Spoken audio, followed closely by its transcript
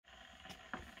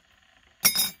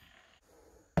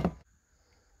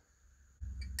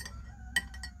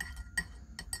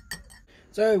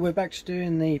So we're back to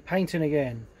doing the painting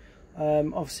again.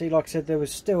 Obviously, like I said, there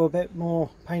was still a bit more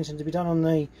painting to be done on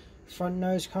the front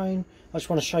nose cone. I just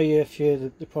want to show you a few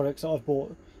of the products that I've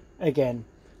bought again.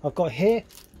 I've got here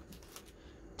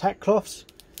tack cloths.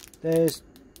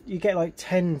 You get like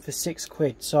 10 for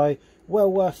 £6, so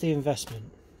well worth the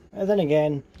investment. And then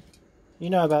again, you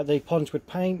know about the Pondswood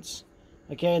paints.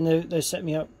 Again, they set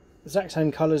me up exact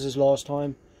same colours as last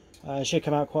time. Should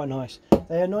come out quite nice.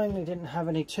 They annoyingly didn't have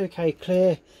any 2K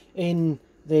clear in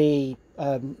the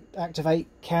Activate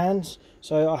cans,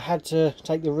 so I had to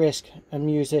take the risk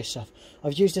and use this stuff.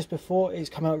 I've used this before, it's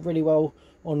come out really well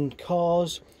on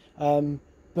cars,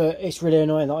 but it's really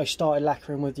annoying that I started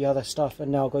lacquering with the other stuff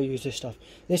and now I've got to use this stuff.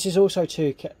 This is also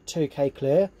 2K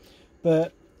clear,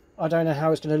 but I don't know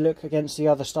how it's going to look against the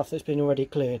other stuff that's been already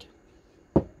cleared.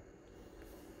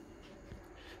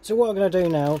 So what I'm going to do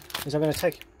now is I'm going to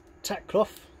take tack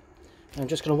cloth and I'm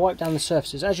just going to wipe down the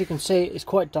surfaces. As you can see, it's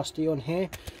quite dusty on here.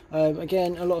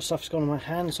 Again, a lot of stuff's gone on my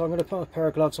hand, so I'm going to put a pair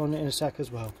of gloves on in a sec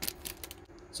as well.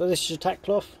 So this is your tack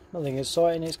cloth, nothing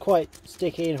exciting, it's quite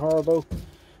sticky and horrible.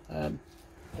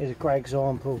 Here's a great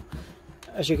example.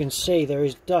 As you can see, there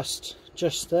is dust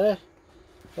just there.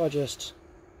 I just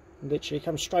literally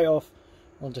come straight off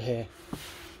onto here.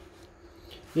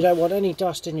 You don't want any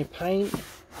dust in your paint,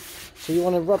 so you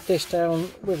want to rub this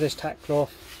down with this tack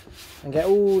cloth and get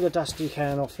all the dust you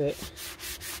can off it,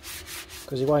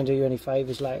 because it won't do you any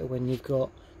favours later when you've got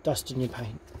dust in your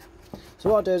paint. So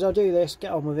what I'll do is I'll do this,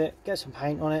 get on with it, get some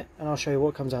paint on it, and I'll show you what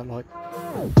it comes out like.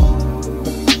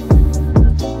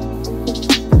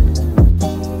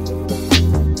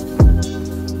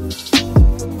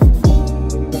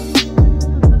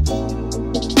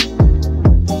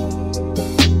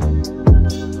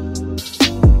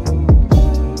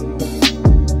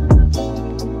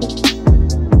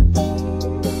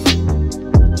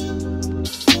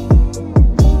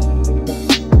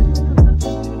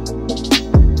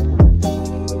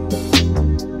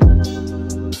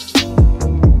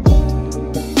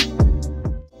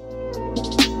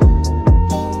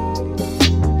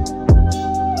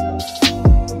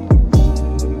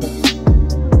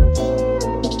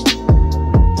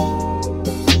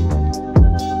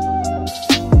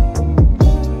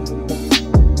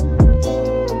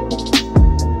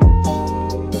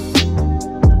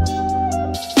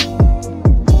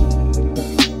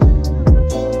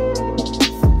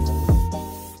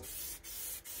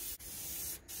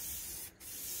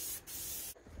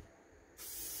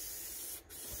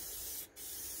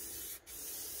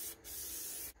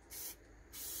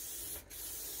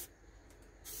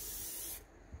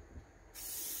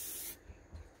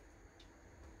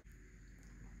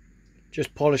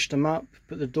 Just polished them up,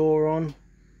 put the door on,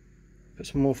 put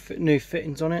some more new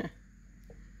fittings on it.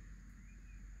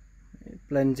 It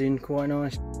blends in quite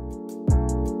nice.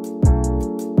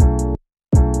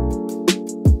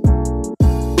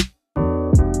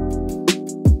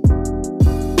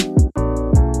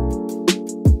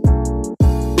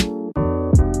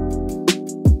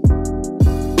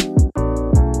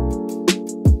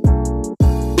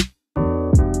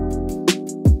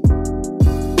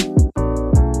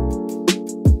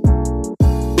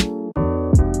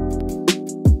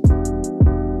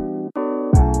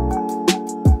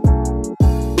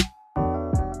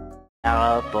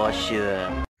 For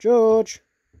sure. George,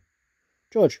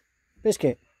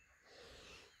 biscuit.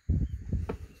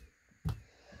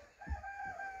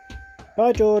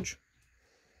 Bye, George.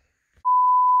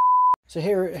 So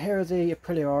here are the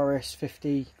Aprilia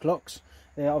RS50 clocks.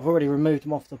 I've already removed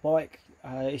them off the bike.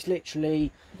 It's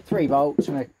literally 3 bolts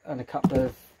and a couple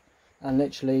of, and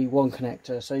literally one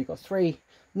connector. So you've got 3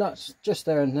 nuts just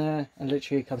there and there, and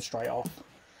literally come straight off.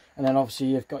 And then obviously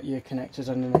you've got your connectors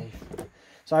underneath.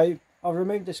 So I've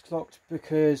removed this clock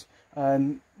because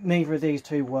neither of these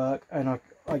two work, and I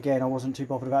wasn't too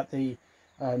bothered about the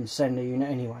sender unit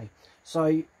anyway.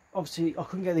 So obviously I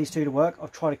couldn't get these two to work.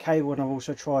 I've tried a cable and I've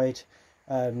also tried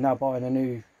now buying a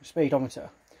new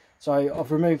speedometer. So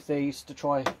I've removed these to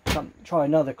try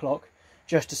another clock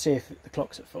just to see if the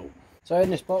clock's at fault. So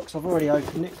in this box, I've already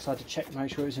opened it because I had to check to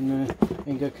make sure it's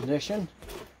in good condition,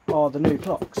 are the new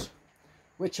clocks,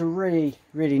 which are really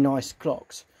nice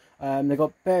clocks. They've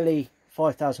got barely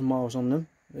 5,000 miles on them.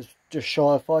 It's just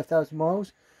shy of 5,000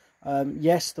 miles.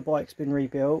 Yes, the bike's been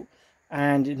rebuilt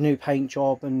and a new paint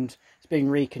job and it's been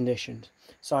reconditioned.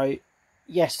 So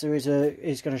yes, there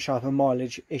is going to show up a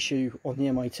mileage issue on the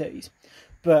MOTs,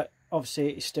 but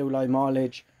obviously it's still low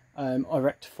mileage. I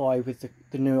rectify with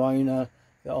the new owner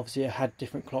that obviously it had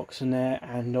different clocks in there,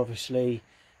 and obviously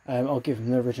I'll give them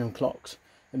the original clocks.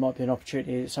 There might be an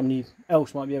opportunity that somebody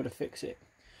else might be able to fix it.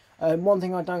 One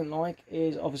thing I don't like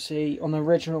is obviously on the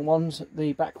original ones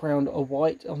the background are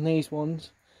white. On these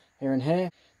ones here and here,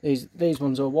 these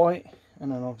ones are white,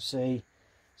 and then obviously,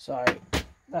 so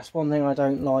that's one thing I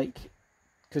don't like,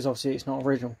 because obviously it's not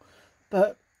original.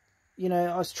 But you know,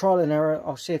 I was trial and error.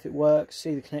 I'll see if it works,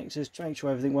 see the connectors, make sure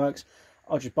everything works.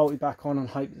 I'll just bolt it back on and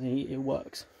hope it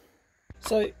works.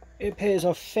 So it appears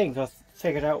I've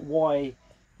figured out why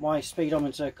my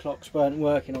speedometer clocks weren't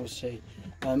working, obviously,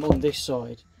 on this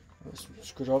side.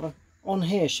 Screwdriver. On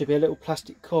here should be a little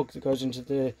plastic cog that goes into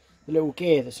the little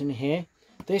gear that's in here.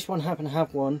 This one happened to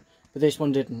have one, but this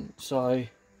one didn't. So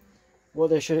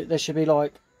what there should be,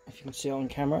 like, if you can see it on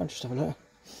camera, just have a look.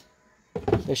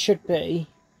 There should be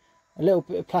a little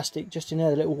bit of plastic just in there,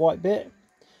 the little white bit,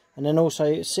 and then also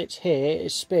it sits here,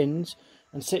 it spins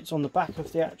and sits on the back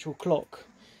of the actual clock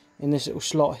in this little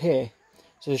slot here.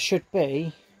 So there should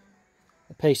be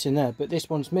a piece in there, but this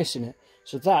one's missing it,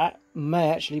 so that may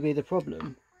actually be the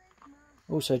problem.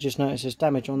 Also just notice there's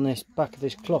damage on this back of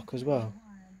this clock as well,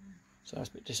 so that's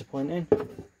a bit disappointing.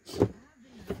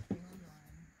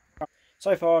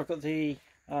 So far I've got the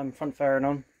front fairing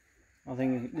on. I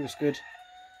think it looks good.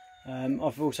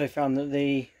 I've also found that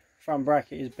the front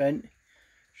bracket is bent,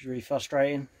 which is really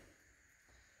frustrating,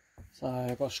 so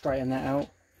I've got to straighten that out.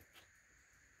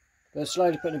 But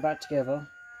slowly putting it back together.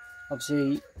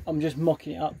 Obviously I'm just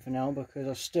mocking it up for now, because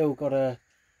I've still got to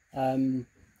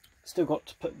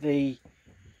put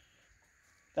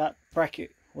that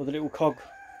bracket or the little cog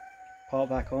part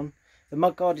back on. The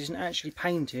mudguard isn't actually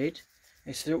painted,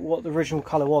 it's what the original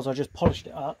colour was. I just polished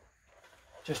it up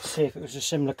just to see if it was a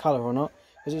similar colour or not,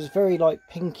 because it was very like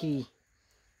pinky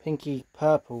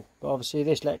purple, but obviously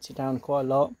this lets it down quite a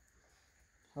lot,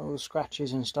 all the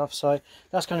scratches and stuff, so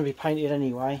that's going to be painted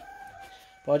anyway.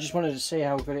 But I just wanted to see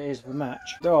how good it is of a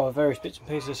match. There are various bits and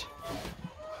pieces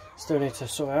still need to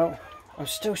sort out. I'm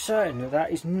still certain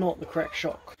that is not the correct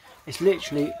shock. It's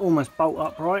literally almost bolt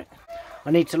upright. I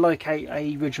need to locate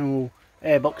a original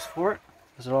airbox for it,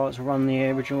 because I like to run the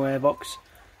original airbox.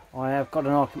 I have got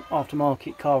an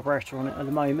aftermarket carburetor on it at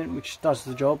the moment, which does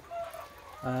the job.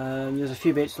 There's a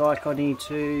few bits like I need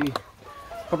to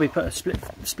probably put a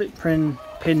split pin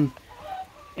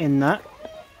in that,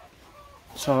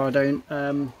 so I don't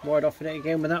ride off in it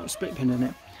again without a split pin in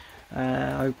it.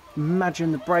 I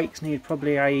imagine the brakes need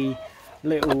probably a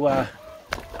little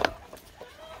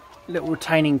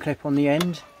retaining clip on the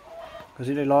end, because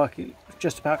it looked like it's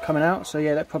just about coming out. So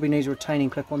yeah, that probably needs a retaining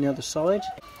clip on the other side.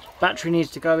 Battery needs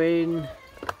to go in,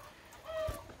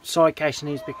 side casing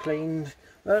needs to be cleaned.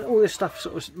 All this stuff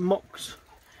sort of mocks.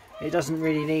 It doesn't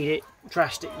really need it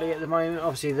drastically at the moment.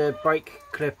 Obviously the brake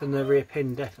clip and the rear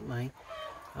pin definitely,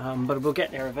 but we'll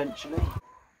get there eventually.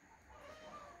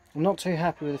 I'm not too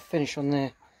happy with the finish on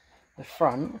the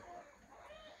front.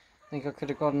 I think I could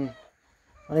have gotten,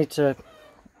 I need to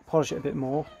polish it a bit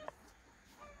more.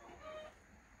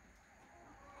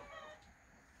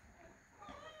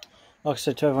 Like I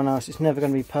said to everyone else, it's never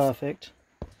going to be perfect.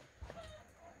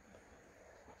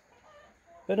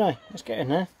 But no, let's get in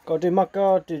there. Got to do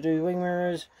mudguard, do wing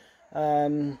mirrors,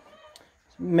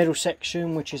 middle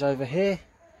section, which is over here.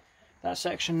 That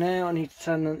section there, I need to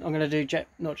turn. I'm going to do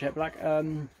not jet black,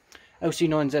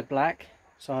 LC9Z black.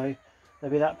 So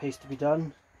there'll be that piece to be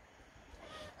done.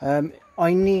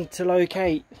 I need to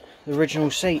locate the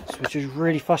original seats, which is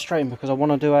really frustrating because I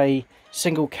want to do a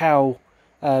single cowl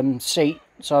seat.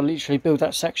 So I'll literally build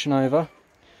that section over.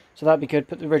 So that'd be good.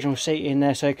 Put the original seat in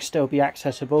there so it can still be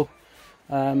accessible.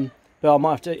 But I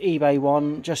might have to eBay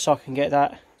one just so I can get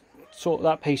that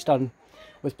that piece done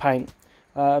with paint.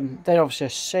 Then obviously a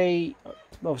seat,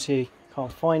 obviously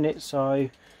can't find it, so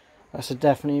that's a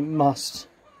definitely must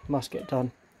get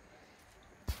done.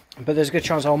 But there's a good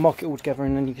chance I'll mock it all together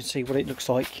and then you can see what it looks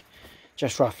like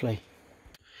just roughly.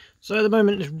 So at the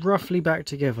moment it's roughly back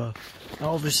together. Now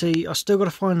obviously I've still got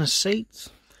to find the seats,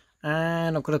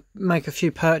 and I've got to make a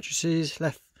few purchases.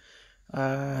 Left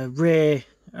rear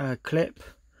clip,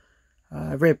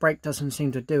 rear brake doesn't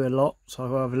seem to do a lot, so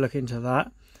I'll have a look into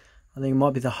that. I think it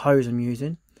might be the hose I'm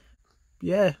using.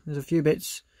 Yeah, there's a few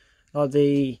bits like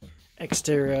the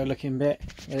exterior looking bit.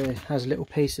 It has little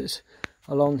pieces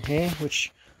along here,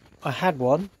 which I had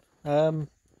one, but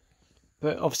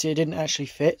obviously it didn't actually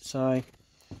fit, so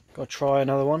got to try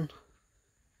another one.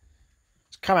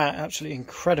 It's come out absolutely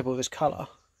incredible, this colour.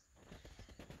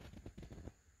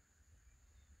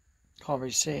 Can't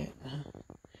really see it.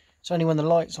 It's only when the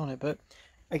light's on it, but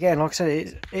again, like I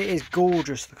said, it is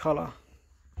gorgeous, the colour.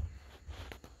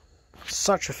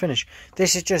 Such a finish.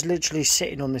 This is just literally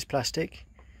sitting on this plastic,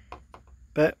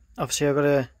 but obviously I've got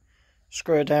to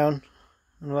screw it down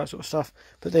and all that sort of stuff.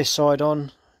 Put this side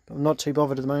on, I'm not too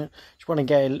bothered at the moment. Just want to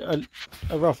get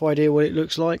a rough idea what it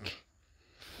looks like.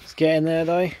 It's getting there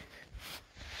though.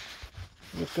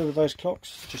 Looks good with those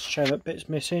clocks, just to show that bit's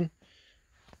missing.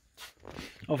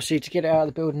 Obviously, to get it out of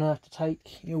the building I have to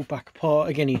take it all back apart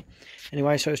again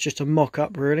anyway, so it's just a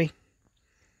mock-up really.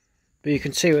 But you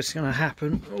can see what's going to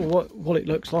happen, or what it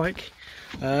looks like.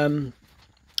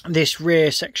 This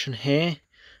rear section here,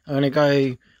 I'm going to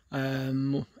go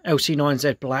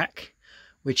LC9Z black,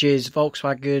 which is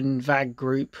Volkswagen VAG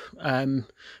Group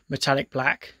metallic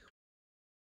black.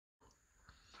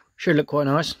 Should look quite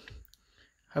nice.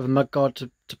 Have a mudguard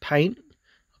to paint.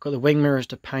 I've got the wing mirrors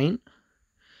to paint.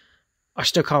 I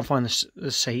still can't find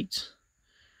the seats,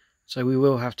 so we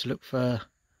will have to look for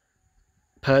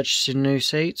purchasing new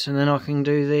seats, and then I can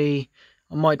do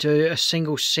I might do a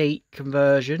single seat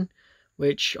conversion,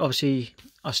 which obviously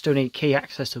I still need key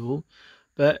accessible,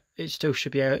 but it still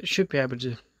should be able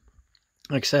to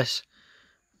access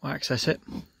it.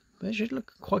 But it should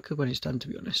look quite good when it's done, to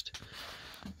be honest.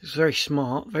 It's very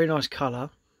smart, very nice colour.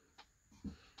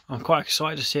 I'm quite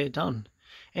excited to see it done.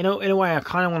 In a way, I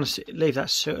kind of want to leave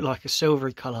that like a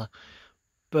silvery colour,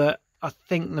 but I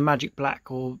think the Magic Black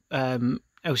or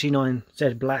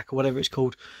LC9Z Black or whatever it's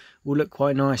called will look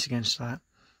quite nice against that.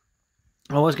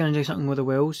 I was going to do something with the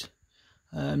wheels.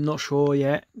 I'm not sure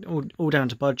yet. All down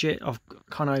to budget. I've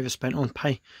kind of overspent on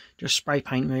just spray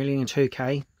paint really in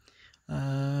 2K.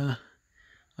 I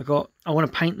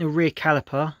want to paint the rear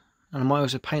caliper, and I might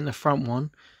also paint the front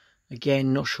one.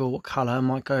 Again, not sure what colour. I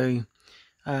might go.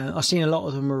 I've seen a lot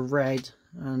of them are red,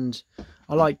 and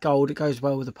I like gold. It goes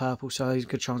well with the purple, so there's a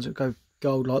good chance it'll go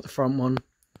gold like the front one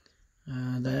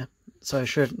there. So it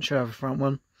should have a front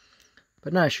one.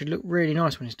 But no, it should look really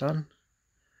nice when it's done.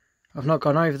 I've not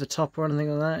gone over the top or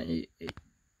anything like that.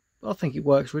 I think it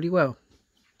works really well.